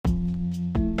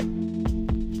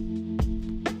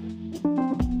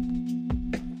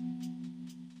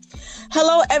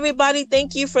Hello, everybody.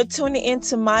 Thank you for tuning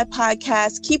into my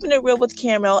podcast, Keeping It Real with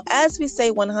Caramel. As we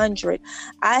say 100,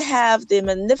 I have the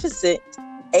magnificent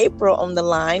April on the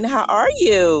line. How are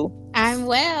you? I'm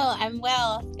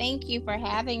well. Thank you for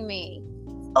having me.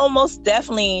 Oh, most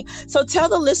definitely. So tell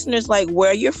the listeners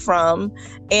where you're from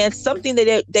and something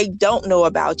that they don't know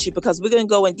about you, because we're going to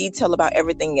go in detail about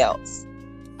everything else.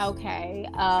 Okay.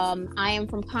 I am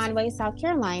from Conway, South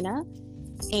Carolina.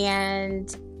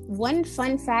 And one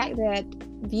fun fact that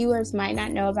viewers might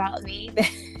not know about me,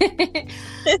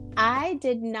 I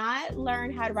did not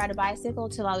learn how to ride a bicycle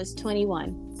till I was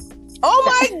 21. Oh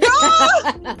my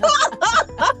God!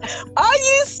 Are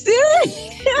you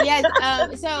serious?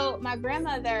 Yes. So my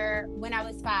grandmother, when I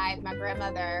was 5, my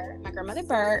grandmother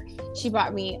Bert, she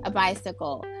bought me a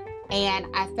bicycle, and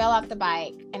I fell off the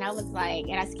bike, and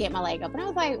I skipped my leg up, and I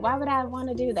was like, why would I want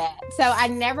to do that? So I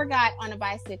never got on a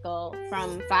bicycle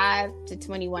from 5 to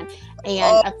 21.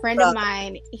 And a friend of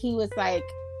mine, he was like,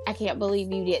 I can't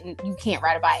believe you can't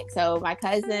ride a bike. So my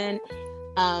cousin,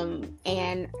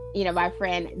 and my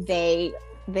friend, they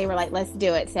were like, let's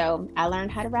do it. So I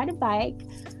learned how to ride a bike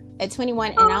at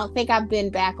 21, and I don't think I've been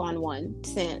back on one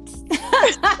since.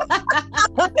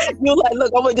 You're like,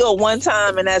 look, I'm gonna do it one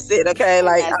time and that's it, okay?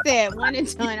 That's it, one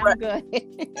and done, I'm good.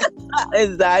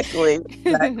 Exactly.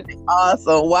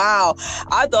 Awesome. Wow.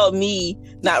 I thought me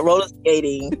not roller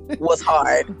skating was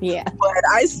hard. Yeah. But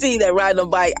I see that riding a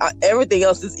bike, everything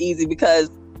else is easy, because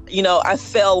I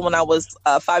fell when I was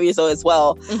 5 years old as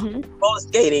well, roller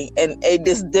skating, and it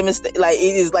just demonstrated,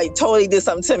 totally did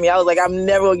something to me. I was like, I'm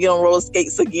never gonna get on roller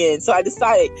skates again. So I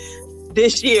decided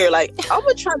this year, I'm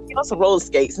gonna try to get on some roller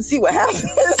skates and see what happens.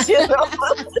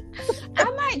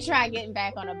 I might try getting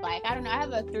back on a bike. I don't know. I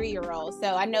have a 3-year-old,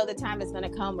 so I know the time is gonna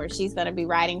come where she's gonna be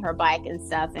riding her bike and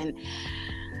stuff, and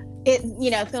it's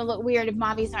gonna look weird if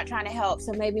mommy's not trying to help.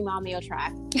 So maybe mommy will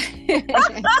try.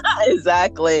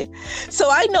 Exactly. So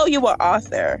I know you were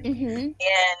author,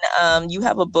 and you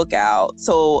have a book out.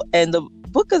 So, and the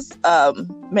book is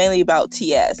mainly about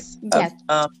TS, yes.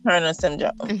 Turner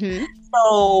syndrome.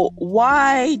 So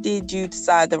why did you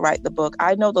decide to write the book?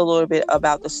 I know a little bit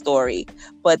about the story,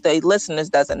 but the listeners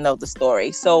doesn't know the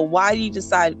story. So why did you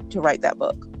decide to write that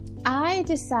book? I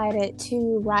decided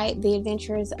to write The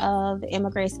Adventures of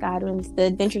Emma Grace Godwin's The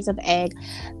Adventures of Egg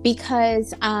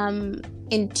because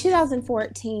in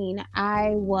 2014 I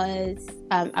was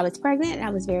pregnant, and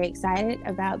I was very excited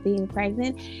about being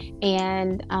pregnant,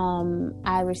 and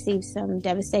I received some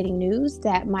devastating news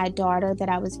that my daughter that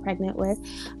I was pregnant with,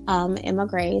 Emma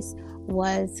Grace,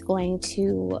 was going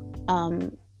to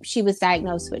she was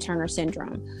diagnosed with Turner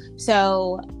syndrome.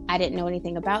 So I didn't know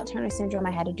anything about Turner syndrome.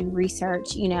 I had to do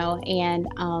research, and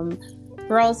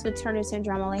girls with Turner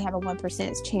syndrome only have a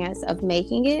 1% chance of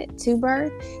making it to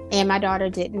birth. And my daughter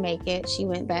didn't make it. She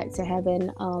went back to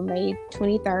heaven May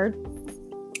 23rd.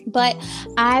 But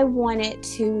I wanted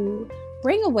to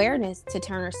bring awareness to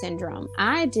Turner syndrome.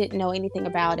 I didn't know anything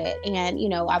about it. And,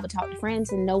 I would talk to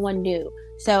friends and no one knew.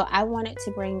 So I wanted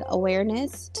to bring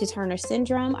awareness to Turner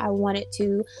syndrome. I wanted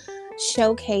to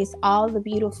showcase all the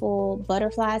beautiful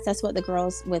butterflies. That's what the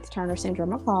girls with Turner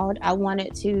syndrome are called. I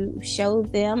wanted to show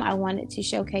them. I wanted to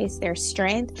showcase their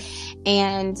strength.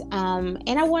 And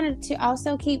I wanted to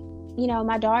also keep,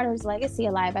 my daughter's legacy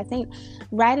alive. I think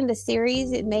writing the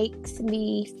series, it makes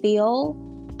me feel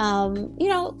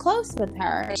close with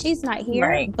her. She's not here,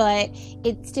 right, but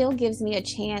it still gives me a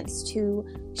chance to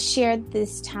share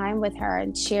this time with her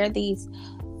and share these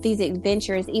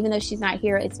adventures. Even though she's not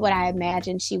here, it's what I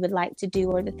imagine she would like to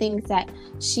do, or the things that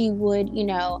she would,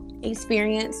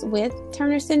 experience with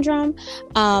Turner syndrome.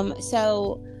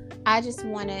 So I just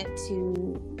wanted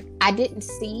to, I didn't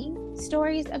see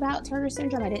stories about Turner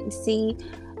syndrome. I didn't see,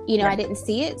 I didn't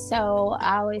see it. So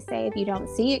I always say, if you don't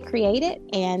see it, create it.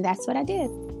 And that's what I did.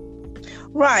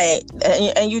 Right.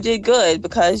 And you did good,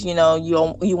 because, you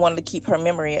wanted to keep her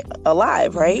memory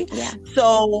alive, right? Yeah.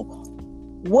 So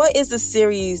what is the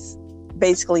series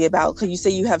basically about? Because you say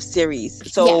you have series.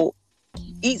 So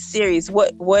each series,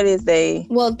 what is they,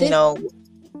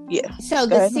 yeah. So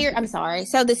the series, I'm sorry.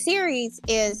 So the series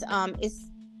is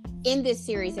in this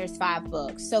series, there's 5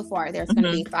 books. So far, there's going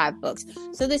to be 5 books.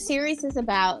 So the series is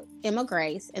about Emma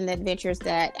Grace and the adventures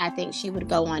that I think she would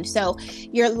go on. So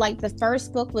the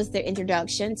first book was the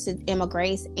introduction to Emma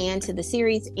Grace and to the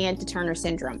series and to Turner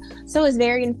syndrome. So it's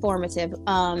very informative.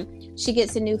 She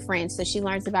gets a new friend. So she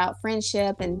learns about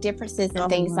friendship and differences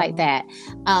and things like that.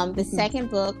 The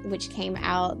second book, which came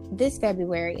out this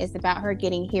February, is about her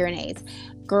getting hearing aids.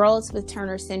 Girls with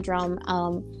Turner syndrome,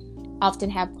 often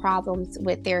have problems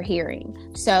with their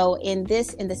hearing. So in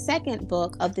the second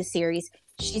book of the series,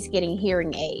 she's getting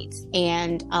hearing aids,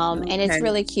 and it's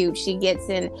really cute. She gets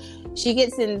in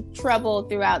trouble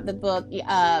throughout the book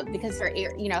because her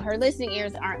ear, her listening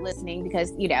ears aren't listening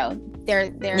because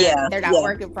they're not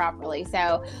working properly.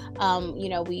 So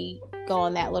we go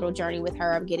on that little journey with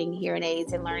her of getting hearing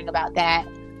aids and learning about that.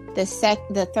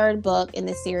 The third book in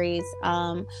the series,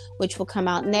 which will come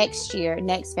out next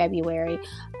February,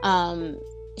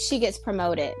 she gets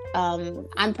promoted.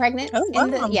 I'm pregnant. Oh,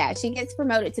 wow. She gets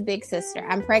promoted to big sister.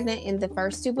 I'm pregnant in the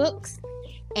first two books.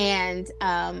 And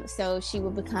so she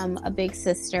will become a big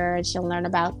sister, and she'll learn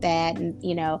about that, and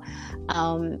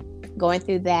going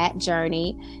through that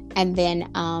journey. And then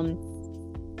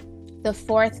the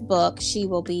fourth book, she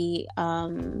will be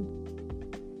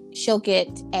she'll get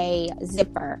a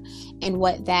zipper, and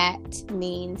what that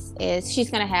means is she's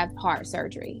going to have heart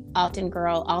surgery.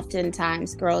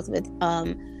 Oftentimes girls with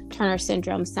Turner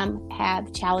syndrome, some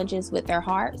have challenges with their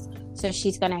hearts, so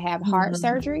she's going to have heart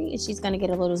surgery, and she's going to get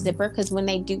a little zipper, because when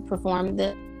they do perform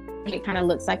it kind of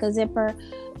looks like a zipper.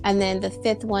 And then the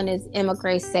fifth one is Emma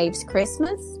Grace Saves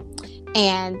Christmas,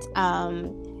 and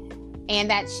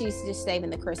that she's just saving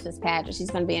the Christmas pageant. She's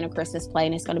going to be in a Christmas play,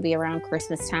 and it's going to be around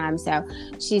Christmas time. So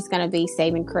she's going to be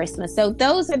saving Christmas. So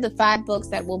those are the 5 books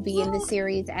that will be in the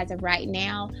series as of right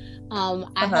now.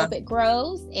 I hope it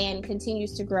grows and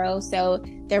continues to grow. So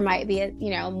there might be,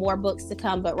 more books to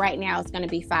come. But right now it's going to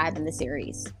be 5 in the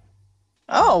series.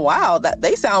 Oh, wow.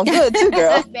 They sound good too,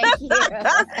 girl. Thank you.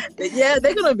 Yeah,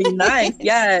 they're going to be nice.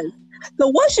 Yes. So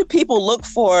what should people look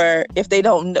for if they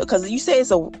don't know? Because you say it's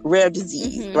a rare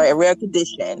disease, right? A rare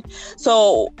condition.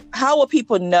 So how will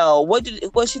people know? What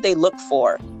should they look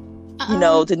for, to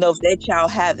know if their child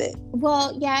have it?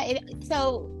 Well, yeah.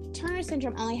 So Turner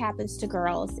syndrome only happens to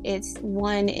girls. It's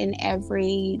 1 in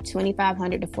every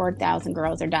 2,500 to 4,000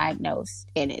 girls are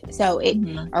diagnosed in it. So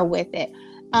are with it.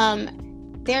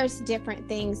 There's different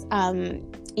things.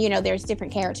 There's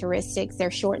different characteristics.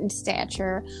 They're short in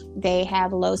stature. They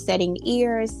have low setting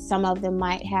ears. Some of them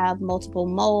might have multiple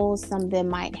moles. Some of them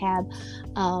might have,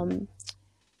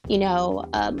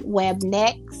 webbed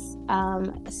necks,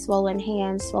 swollen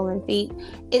hands, swollen feet.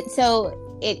 It's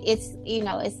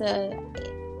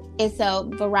a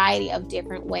variety of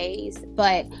different ways.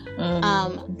 But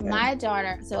my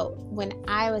daughter, so when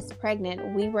I was pregnant,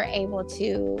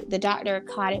 the doctor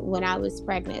caught it when I was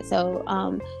pregnant. So,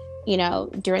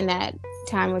 during that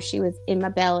time where she was in my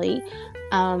belly,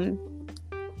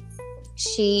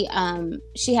 she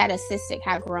had a cystic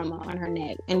hyperoma on her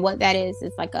neck. And what that is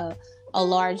like a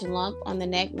large lump on the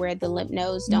neck where the lymph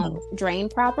nodes don't drain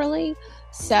properly.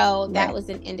 So that was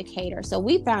an indicator. So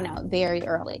we found out very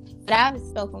early. But I've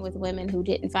spoken with women who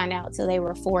didn't find out till they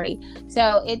were 40.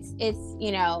 So it's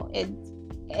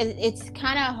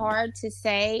kind of hard to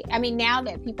say. I mean, now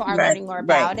that people are learning more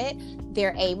about it,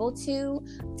 they're able to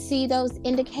see those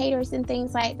indicators and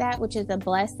things like that, which is a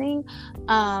blessing.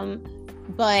 But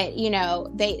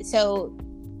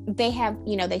they have,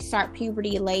 they start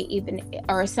puberty late,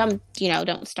 or some,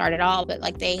 don't start at all, but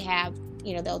like they have,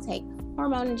 they'll take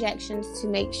hormone injections to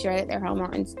make sure that their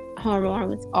hormones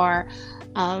are,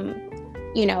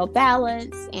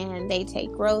 balanced, and they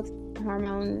take growth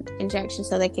hormone injections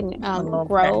so they can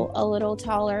grow a little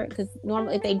taller, because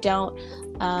normally if they don't,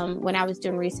 when I was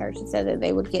doing research, it said that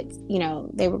they would get,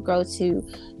 they would grow to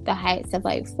the heights of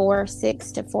like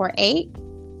 4'6" to 4'8".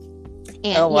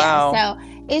 And so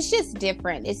it's just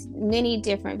different. It's many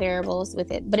different variables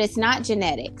with it, but it's not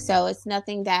genetic. So it's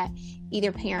nothing that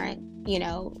either parent,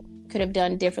 could have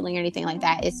done differently or anything like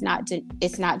that. It's not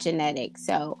genetic.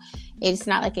 So it's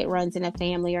not like it runs in a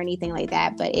family or anything like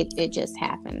that, but it just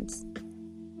happens.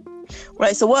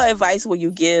 Right. So what advice will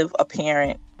you give a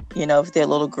parent, if their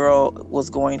little girl was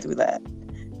going through that?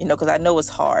 Because I know it's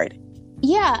hard.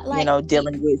 Yeah.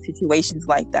 Dealing with situations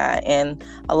like that. And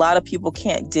a lot of people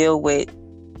can't deal with,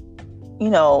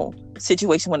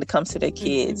 situation when it comes to their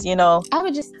kids, I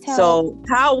would just tell. So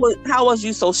how was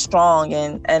you so strong,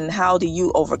 and how do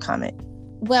you overcome it?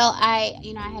 Well, I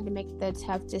had to make the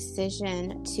tough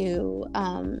decision to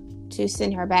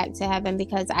send her back to heaven,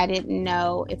 because I didn't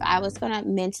know if I was going to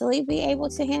mentally be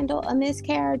able to handle a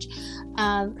miscarriage,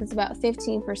 because about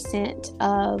 15%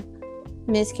 of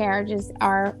miscarriages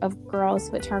are of girls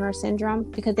with Turner syndrome,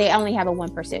 because they only have a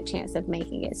 1% chance of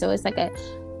making it. So it's like a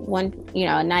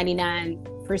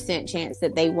 99% chance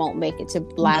that they won't make it to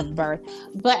live birth.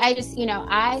 But I just,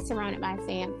 I was surrounded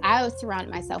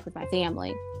myself with my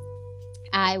family.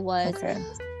 I was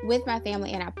with my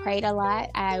family and I prayed a lot.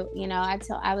 I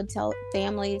would tell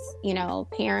families,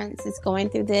 parents is going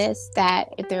through this,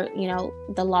 that if they're,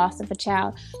 the loss of a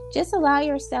child, just allow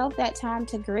yourself that time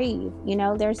to grieve.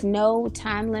 There's no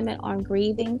time limit on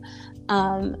grieving.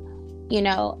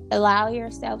 Allow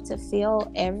yourself to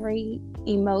feel every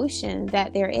emotion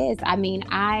that there is.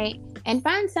 And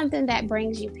find something that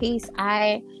brings you peace.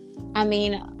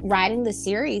 Writing the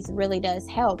series really does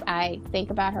help. I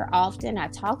think about her often. I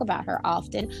talk about her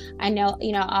often. I know,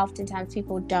 oftentimes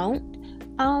people don't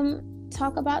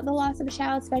talk about the loss of a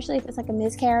child, especially if it's like a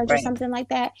miscarriage or something like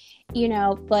that,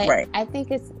 but I think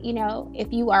it's,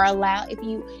 if you are allowed,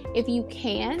 if you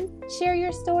can share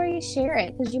your story, share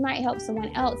it, because you might help someone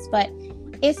else, but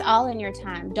it's all in your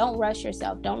time. Don't rush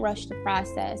yourself. Don't rush the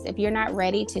process. If you're not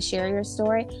ready to share your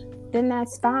story, then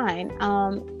that's fine.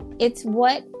 It's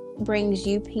what brings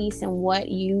you peace and what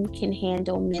you can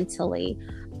handle mentally.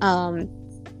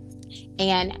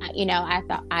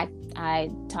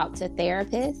 I talked to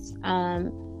therapists,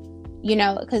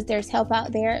 because there's help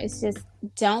out there. It's just,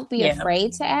 don't be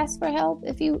afraid to ask for help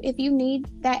if you need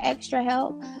that extra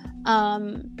help,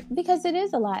 because it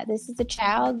is a lot. This is a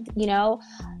child,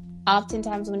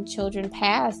 oftentimes when children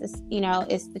pass, it's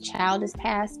the child is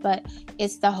passed, but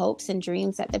it's the hopes and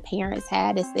dreams that the parents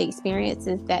had. It's the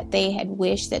experiences that they had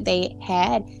wished that they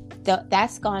had.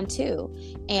 That's gone too.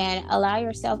 And allow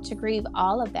yourself to grieve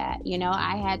all of that.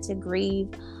 I had to grieve,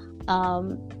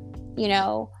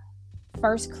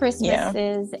 first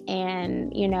Christmases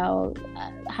and,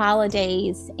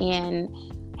 holidays and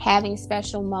having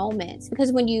special moments,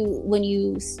 because when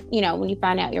you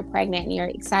find out you're pregnant and you're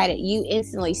excited, you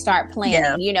instantly start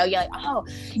planning. You're like,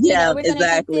 we're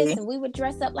gonna do this, and we would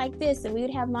dress up like this, and we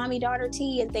would have mommy daughter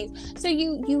tea and things. So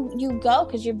you go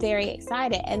because you're very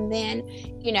excited, and then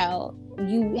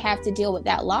you have to deal with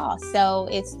that loss. So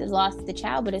it's the loss of the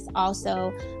child, but it's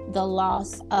also the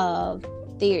loss of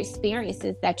the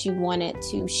experiences that you wanted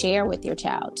to share with your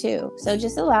child too. So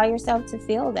just allow yourself to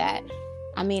feel that.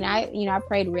 I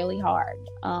prayed really hard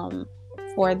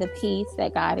for the peace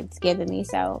that God has given me.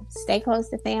 So stay close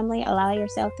to family. Allow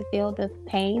yourself to feel the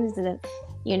pains,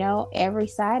 every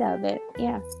side of it.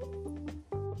 Yeah.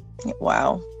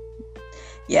 Wow.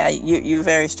 Yeah, you're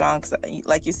very strong. 'Cause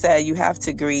like you said, you have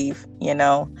to grieve.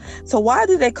 So why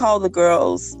do they call the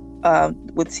girls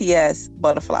with TS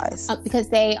butterflies? Because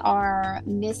they are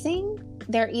missing.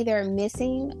 They're either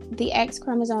missing the X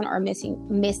chromosome or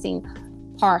missing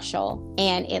partial,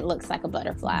 and it looks like a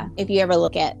butterfly. If you ever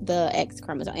look at the X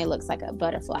chromosome, it looks like a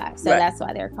butterfly. So that's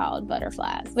why they're called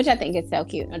butterflies, which I think is so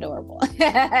cute and adorable.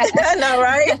 I know,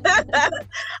 right?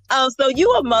 So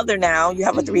you a mother now. You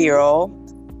have a 3-year-old.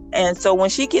 And so when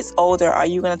she gets older, are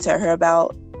you going to tell her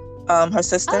about her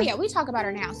sister? Oh, yeah. We talk about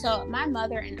her now. So my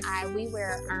mother and I, we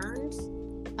wear urns,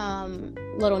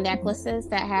 little necklaces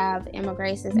that have Emma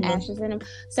Grace's ashes in them.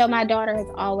 So my daughter has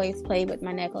always played with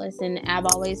my necklace, and I've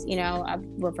always, I've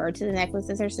referred to the necklace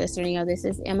as her sister. This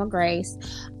is Emma Grace.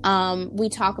 We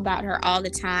talk about her all the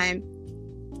time,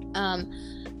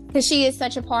 because she is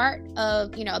such a part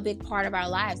of, a big part of our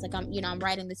lives. Like I'm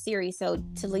writing the series, so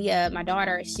Talia, my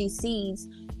daughter, she sees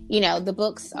the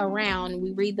books around.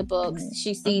 We read the books.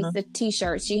 She sees the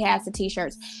t-shirts. She has the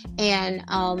t-shirts. And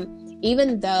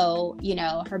even though,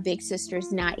 her big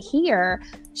sister's not here,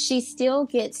 she still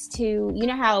gets to,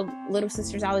 how little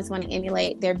sisters always want to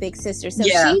emulate their big sister. So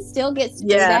she still gets to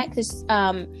do that, because,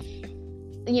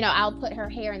 I'll put her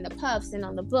hair in the puffs, and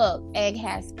on the book, Egg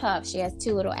has puffs. She has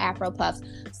 2 little Afro puffs.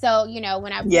 So,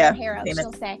 when I put her hair up,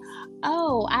 she'll say,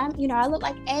 oh, I look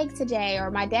like Egg today. Or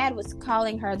my dad was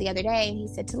calling her the other day, and he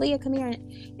said, Talia, come here.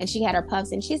 And she had her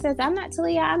puffs, and she says, I'm not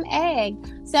Talia, I'm Egg.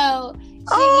 So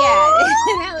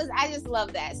I just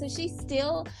love that. So she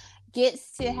still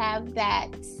gets to have that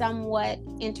somewhat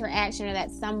interaction, or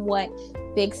that somewhat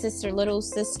big sister, little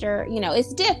sister.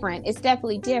 It's different. It's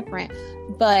definitely different.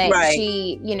 But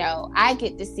she, I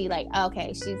get to see like,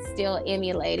 okay, she's still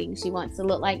emulating. She wants to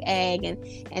look like Egg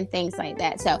and things like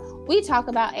that. So we talk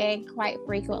about Egg quite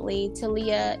frequently.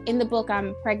 Talia, in the book,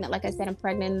 I'm pregnant. Like I said, I'm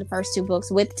pregnant in the first 2 books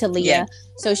with Talia. Yeah.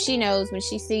 So she knows when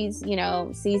she sees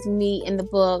me in the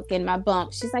book and my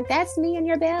bump, she's like, that's me in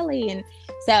your belly. And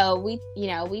so we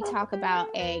talk about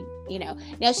Egg,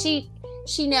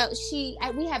 now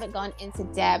we haven't gone into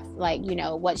depth, like,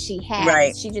 what she has.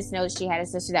 Right. She just knows she had a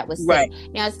sister that was sick. Right.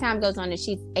 Now, as time goes on and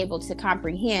she's able to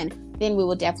comprehend, then we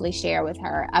will definitely share with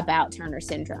her about Turner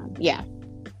syndrome. Yeah.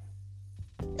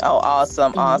 Oh,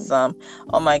 awesome, awesome.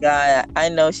 Oh my God. I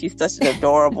know she's such an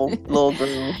adorable little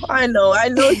girl. I know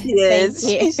she is.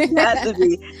 She has to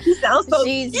be. She sounds so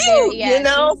cute, you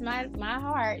know? She's my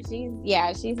heart.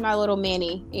 She's my little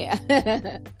Minnie. Yeah.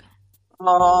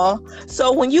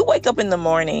 So when you wake up in the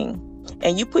morning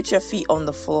and you put your feet on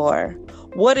the floor,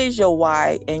 what is your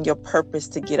why and your purpose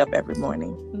to get up every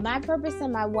morning? My purpose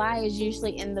and my why is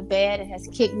usually in the bed. It has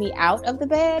kicked me out of the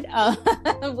bed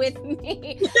with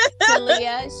me.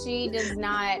 Talia, she does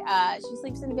not. She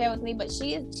sleeps in the bed with me, but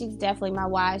she's definitely my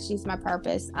why. She's my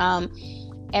purpose.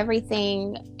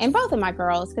 Everything, and both of my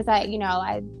girls, because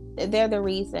they're the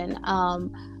reason.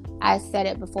 I said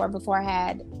it before I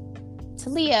had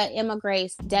Talia. Emma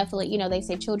Grace, definitely, they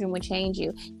say children would change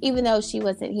you, even though she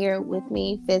wasn't here with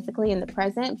me physically in the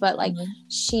present, but like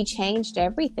she changed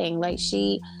everything. Like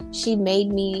she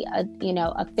made me a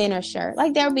finisher.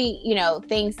 Like there'll be,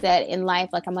 things that in life,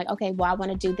 like I'm like, okay, well, I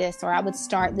want to do this, or I would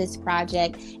start this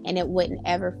project and it wouldn't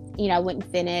ever, I wouldn't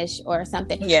finish or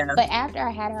something. Yeah. But after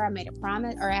I had her, I made a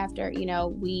promise, or after,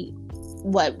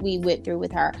 what we went through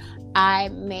with her, I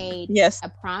made a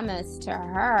promise to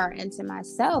her and to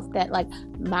myself that like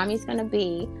mommy's going to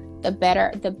be the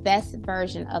best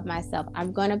version of myself.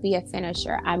 I'm going to be a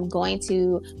finisher. I'm going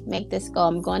to make this goal.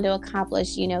 I'm going to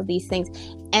accomplish, these things.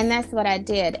 And that's what I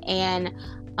did. And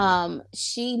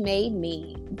she made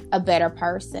me a better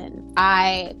person.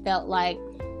 I felt like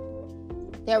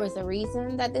there was a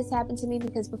reason that this happened to me,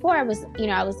 because before I was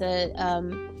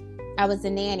a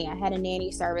nanny. I had a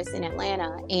nanny service in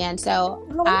Atlanta. And so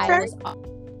that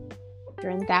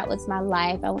was my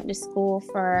life. I went to school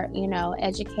for,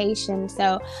 education.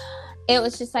 So it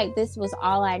was just like, this was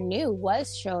all I knew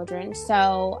was children.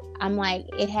 So I'm like,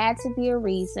 it had to be a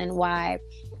reason why,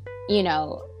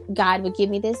 God would give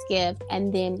me this gift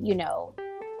and then,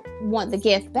 want the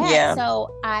gift back. Yeah.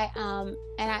 So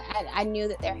I knew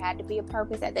that there had to be a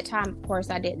purpose. At the time, of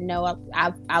course, I didn't know.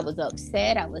 I was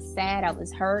upset, I was sad, I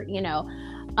was hurt,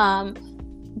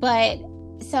 but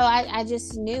so I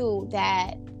just knew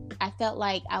that I felt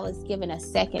like I was given a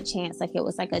second chance. Like it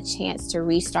was like a chance to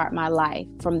restart my life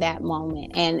from that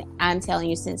moment. And I'm telling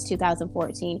you, since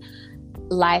 2014,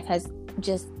 life has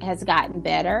gotten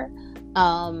better.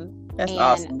 That's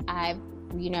awesome. I've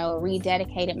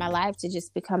rededicated my life to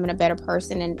just becoming a better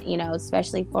person. And,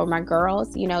 especially for my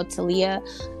girls, Talia,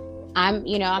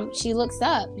 she looks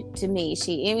up to me.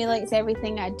 She emulates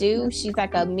everything I do. She's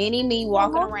like a mini me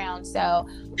walking around. So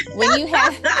when you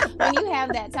have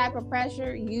that type of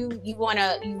pressure, you want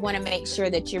to make sure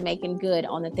that you're making good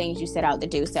on the things you set out to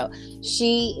do. So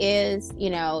she is,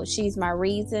 she's my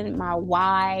reason, my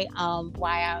why,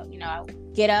 why I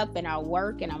get up and I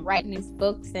work and I'm writing these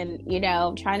books and,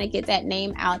 trying to get that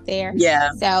name out there.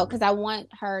 Yeah. So, because I want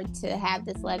her to have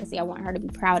this legacy. I want her to be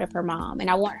proud of her mom. And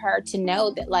I want her to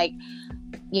know that, like,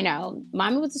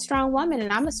 mommy was a strong woman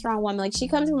and I'm a strong woman. Like, she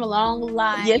comes from a long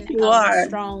line of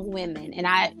strong women. And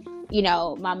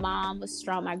my mom was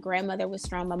strong. My grandmother was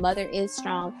strong. My mother is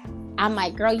strong. I'm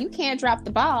like, girl, you can't drop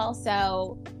the ball.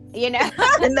 So,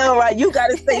 I know, right? You got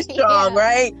to stay strong,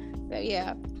 right? So,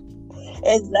 yeah.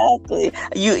 Exactly.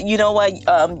 You know what?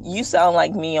 You sound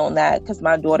like me on that, because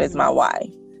my daughter is my why.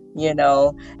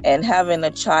 And having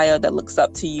a child that looks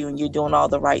up to you and you're doing all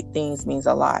the right things means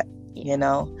a lot.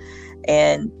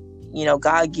 And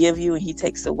God give you and He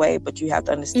takes away, but you have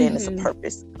to understand it's a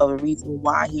purpose of a reason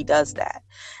why He does that.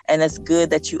 And it's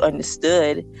good that you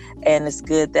understood, and it's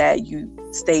good that you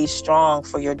stay strong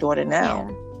for your daughter now.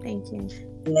 Yeah, thank you.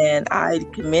 And I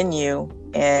commend you,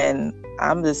 and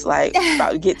I'm just like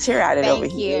about to get tear-eyed over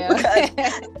here, because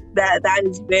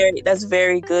that's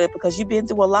very good, because you've been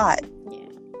through a lot. Yeah.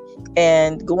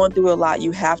 And going through a lot,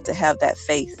 you have to have that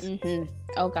faith.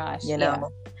 Oh gosh.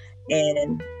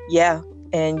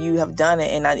 And you have done it,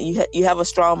 and you have a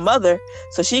strong mother,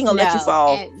 so she ain't gonna let you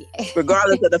fall,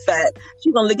 regardless of the fact.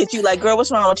 She's gonna look at you like, girl,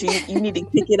 what's wrong with you? You need to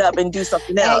pick it up and do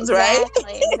something else, right?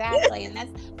 Exactly. And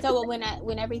that's so.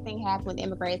 When everything happened with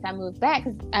Emma Grace, I moved back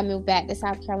to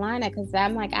South Carolina, because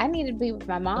I'm like, I need to be with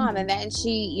my mom, and then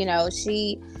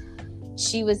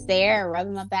she was there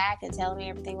rubbing my back and telling me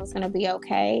everything was going to be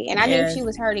okay. And I knew she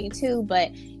was hurting too,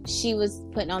 but she was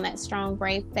putting on that strong,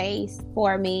 brave face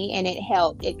for me, and it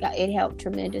helped. It helped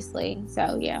tremendously.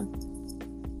 So, yeah.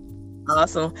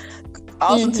 Awesome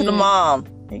to the mom.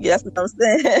 That's what I'm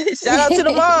saying. Shout out to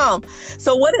the mom.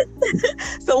 So what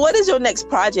is your next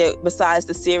project besides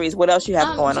the series? What else you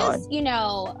have going on?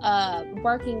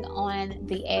 Working on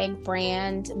the egg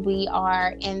brand. We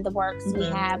are in the works. We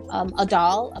have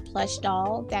a plush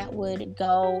doll that would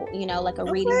go, like a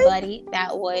reading buddy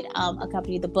that would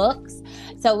accompany the books.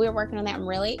 So we're working on that. I'm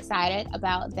really excited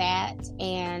about that.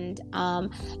 And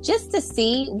just to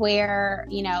see where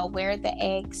the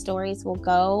egg stories will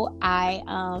go.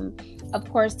 Of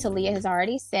course, Talia has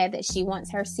already said that she wants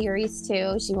her series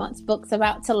too. She wants books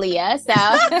about Talia. So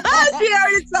she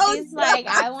already told she's like,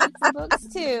 I want some books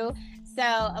too. So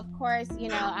of course,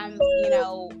 I'm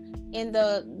in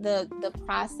the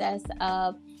process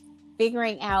of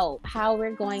figuring out how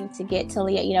we're going to get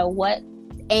Talia, what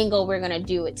angle we're going to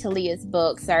do with Talia's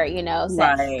books, or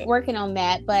so working on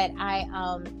that. But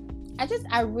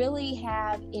I really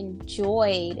have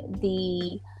enjoyed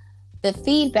the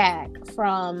feedback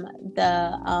from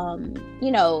the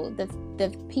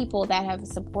people that have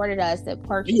supported us, that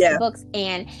purchased the books,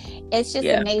 and it's just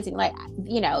amazing. Like,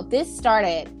 this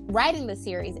started, writing the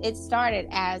series, it started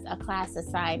as a class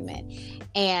assignment,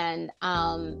 and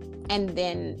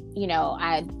then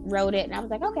I wrote it, and I was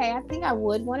like, okay, I think I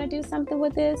would want to do something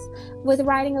with this, with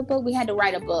writing a book. We had to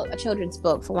write a children's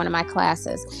book for one of my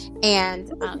classes, and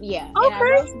and I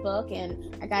wrote the book,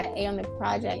 and I got an A on the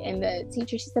project, and the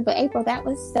teacher, she said, but April, that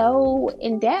was so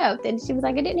in depth, and she was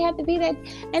like, it didn't have to be that,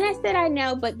 and I said, I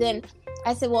know, but then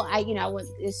I said, well, I want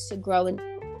this to grow, and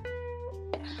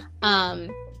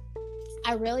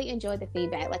I really enjoyed the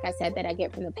feedback, like I said, that I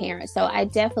get from the parents. So I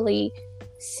definitely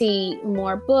see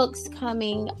more books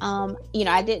coming. I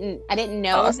didn't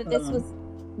know that this was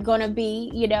going to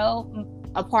be,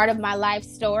 a part of my life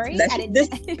story. This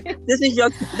is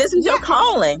your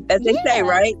calling, as they say,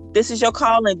 right? This is your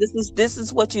calling. This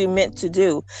is what you meant to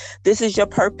do. This is your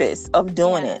purpose of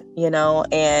doing it,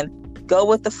 and go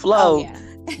with the flow. Oh, yeah.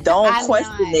 Don't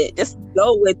question it. Just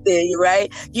go with it,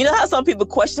 right? You know how some people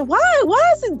question,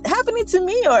 why is it happening to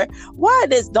me, or why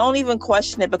this? Don't even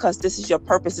question it, because this is your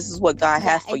purpose. This is what God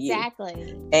has for you.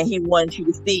 Exactly. And He wants you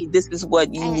to see this is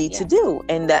what you need to do,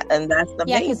 and that's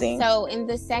amazing. So in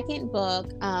the second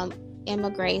book,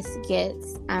 Emma Grace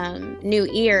Gets New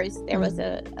Ears, there was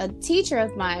a teacher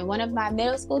of mine, one of my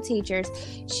middle school teachers.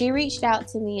 She reached out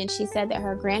to me, and she said that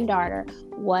her granddaughter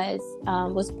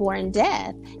was born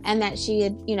deaf, and that she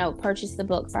had purchased the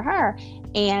book for her.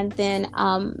 And then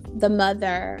the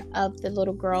mother of the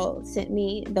little girl sent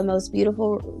me the most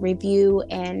beautiful review,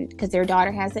 and because their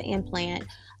daughter has an implant,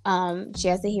 she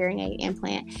has a hearing aid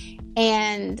implant,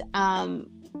 and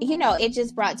it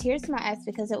just brought tears to my eyes,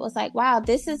 because it was like, wow,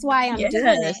 this is why I'm doing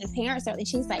this. And parents are, and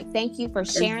she's like, thank you for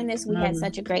sharing this. We had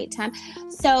such a great time.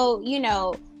 So,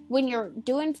 when you're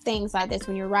doing things like this,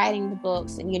 when you're writing the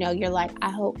books, and you're like, I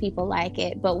hope people like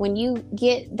it. But when you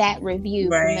get that review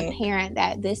from the parent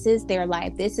that this is their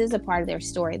life, this is a part of their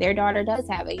story, their daughter does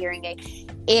have a hearing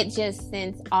aid, it just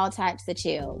sends all types of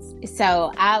chills.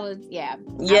 So I was,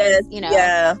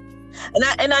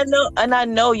 And I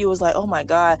know you was like, oh my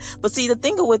God. But see, the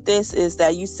thing with this is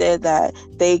that you said that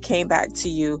they came back to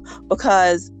you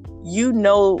because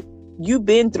you've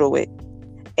been through it,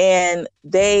 and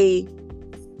they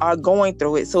are going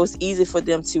through it, so it's easy for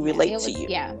them to relate to you.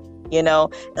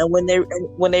 And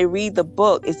when they read the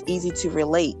book, it's easy to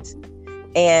relate,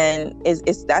 and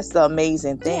that's the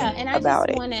amazing thing about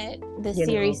it. I just wanted the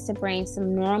series to bring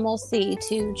some normalcy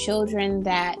to children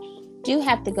that do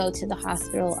have to go to the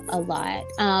hospital a lot,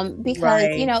 because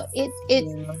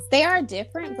they are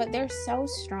different, but they're so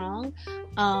strong.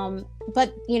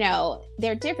 But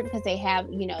they're different because they have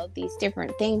these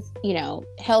different things,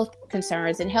 health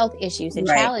concerns and health issues and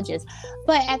challenges.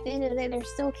 But at the end of the day, they're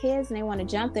still kids, and they want to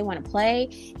jump, they want to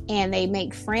play, and they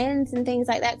make friends and things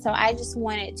like that. So I just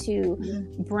wanted to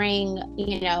bring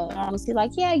normalcy,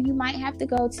 like, you might have to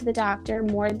go to the doctor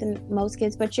more than most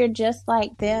kids, but you're just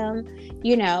like them.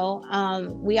 We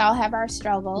all have our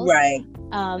struggles, right?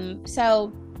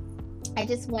 So I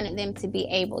just wanted them to be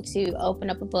able to open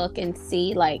up a book and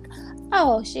see, like,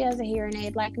 oh, she has a hearing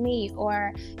aid like me,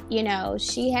 or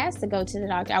she has to go to the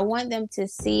doctor. I want them to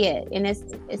see it, and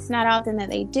it's not often that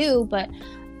they do, but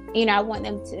I want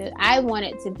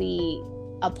it to be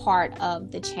a part of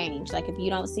the change. Like, if you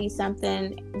don't see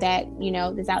something that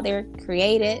that's out there,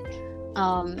 create it.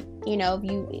 If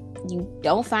you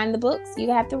don't find the books, you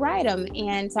have to write them.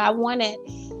 And so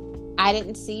I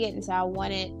didn't see it, and so I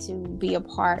wanted to be a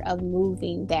part of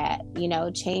moving that,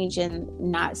 change, and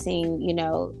not seeing,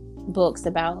 books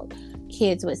about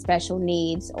kids with special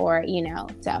needs, or,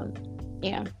 so,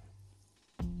 yeah.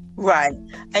 Right.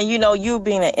 And, you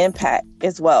being an impact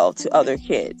as well to other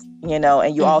kids.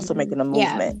 and you're also making a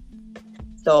movement.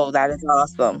 So that is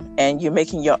awesome. And you're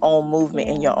making your own movement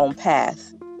in your own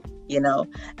path,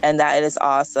 and that is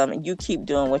awesome. And you keep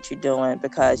doing what you're doing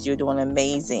because you're doing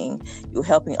amazing. You're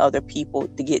helping other people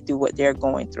to get through what they're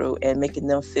going through and making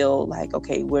them feel like,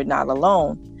 okay, we're not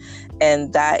alone.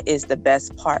 And that is the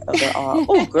best part of it all.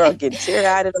 Oh, girl, getting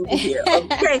teary-eyed over here.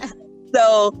 Okay.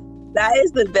 So that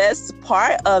is the best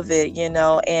part of it,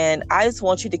 and I just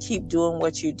want you to keep doing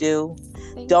what you do.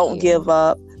 Don't give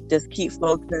up. Just keep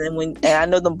focusing. And I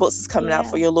know the books is coming out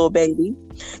for your little baby,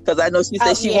 because I know she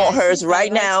said she want hers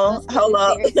right now. Hold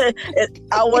up.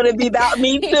 I want to be about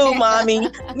me too, mommy.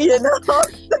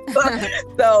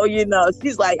 So,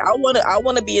 she's like, I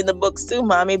want to be in the books too,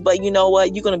 mommy. But you know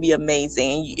what? You're going to be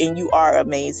amazing. And you are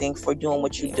amazing for doing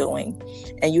what you're doing.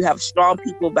 And you have strong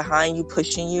people behind you,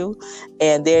 pushing you.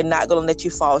 And they're not going to let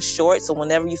you fall short. So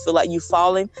whenever you feel like you're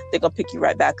falling, they're going to pick you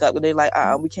right back up. And they're like,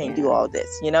 we can't do all this,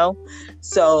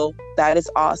 So that is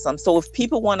awesome. So if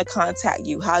people want to contact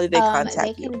you, how do they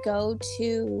contact you? They can go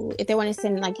to, if they want to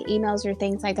send like emails or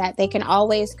things like that, they can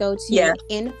always go to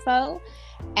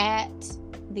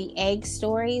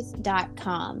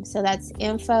info@theeggstories.com. So that's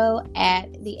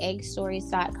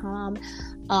info@theeggstories.com.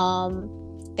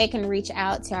 They can reach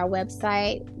out to our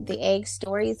website,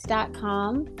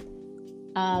 theeggstories.com.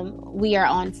 We are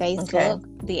on Facebook,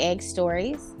 The Egg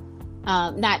Stories.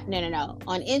 On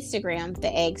Instagram,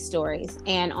 The Egg Stories,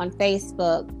 and on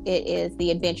Facebook it is The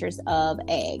Adventures of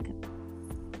Egg.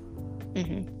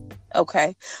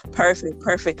 Okay,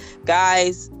 perfect,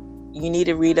 guys. You need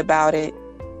to read about it,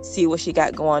 see what she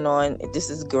got going on. This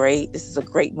is great. This is a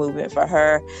great movement for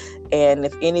her. And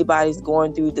if anybody's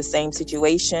going through the same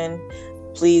situation,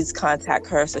 please contact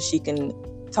her so she can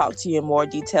talk to you in more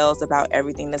details about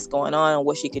everything that's going on and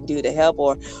what she can do to help,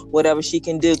 or whatever she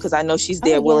can do, because I know she's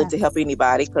there willing to help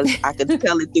anybody, because I can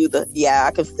tell it through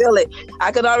I can feel it.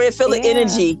 I can already feel the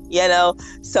energy,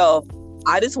 So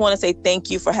I just want to say thank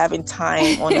you for having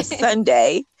time on a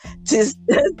Sunday to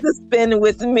spend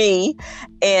with me.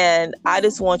 And I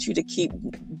just want you to keep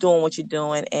doing what you're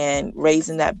doing and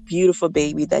raising that beautiful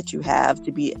baby that you have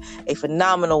to be a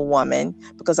phenomenal woman,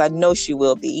 because I know she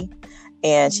will be.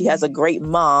 And she has a great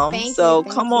mom. Thank you.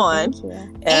 Come on.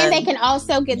 And they can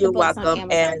also get the books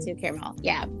on Amazon too, Caramel.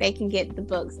 Yeah, they can get the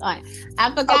books on. I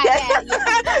forgot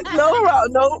that.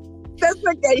 No, that's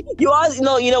okay. You always you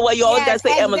know what? You always gotta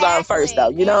say Amazon first, though.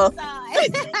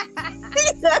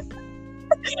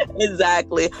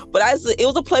 Exactly. But it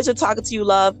was a pleasure talking to you,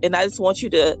 love. And I just want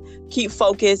you to keep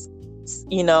focused,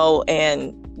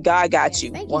 and God got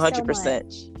you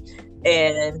 100%. So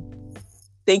and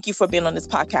thank you for being on this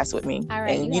podcast with me. All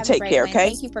right. And you take care, okay?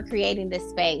 Thank you for creating this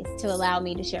space to allow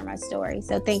me to share my story.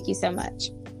 So thank you so much.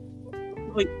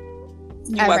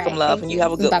 You're welcome, love. And you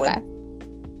have a good one.